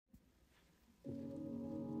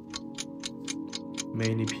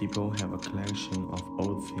Many people have a collection of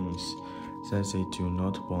old things that they do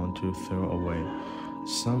not want to throw away.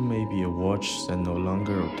 Some may be a watch that no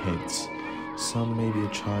longer rotates. Some may be a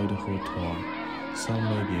childhood toy. Some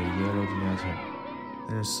may be a yellowed letter.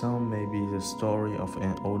 And some may be the story of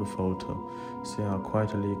an old photo. They are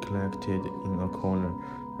quietly collected in a corner,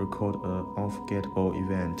 record an unforgettable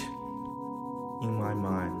event. In my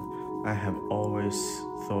mind, I have always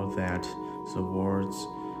thought that the words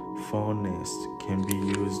fondness can be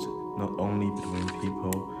used not only between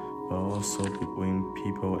people, but also between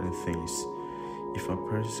people and things. If a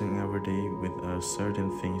person every day with a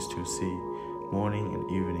certain things to see, morning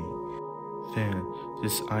and evening, then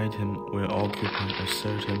this item will occupy a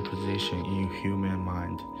certain position in human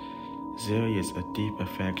mind. There is a deep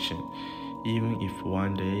affection, even if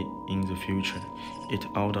one day in the future it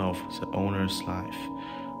out of the owner's life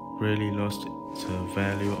really lost the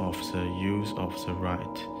value of the use of the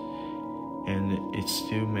right, and it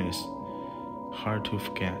still makes hard to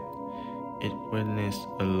forget. It witnessed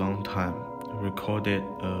a long time, recorded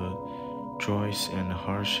joys and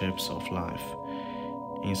hardships of life,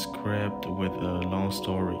 inscribed with a long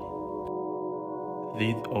story.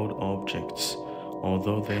 These old objects,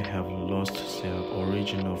 although they have lost their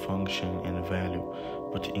original function and value,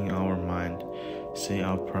 but in our mind, they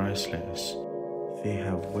are priceless. They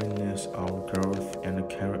have witnessed our growth and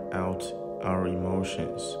carried out our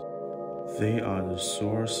emotions. They are the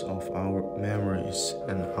source of our memories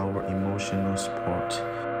and our emotional support.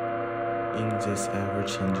 In this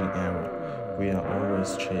ever-changing era, we are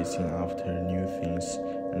always chasing after new things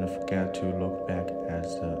and forget to look back at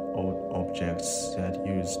the old objects that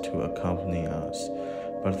used to accompany us.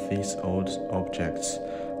 But these old objects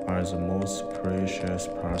are the most precious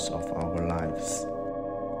parts of our lives.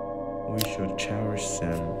 We should cherish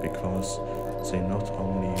them because they not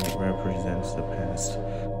only represent the past,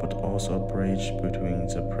 but also a bridge between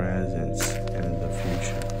the present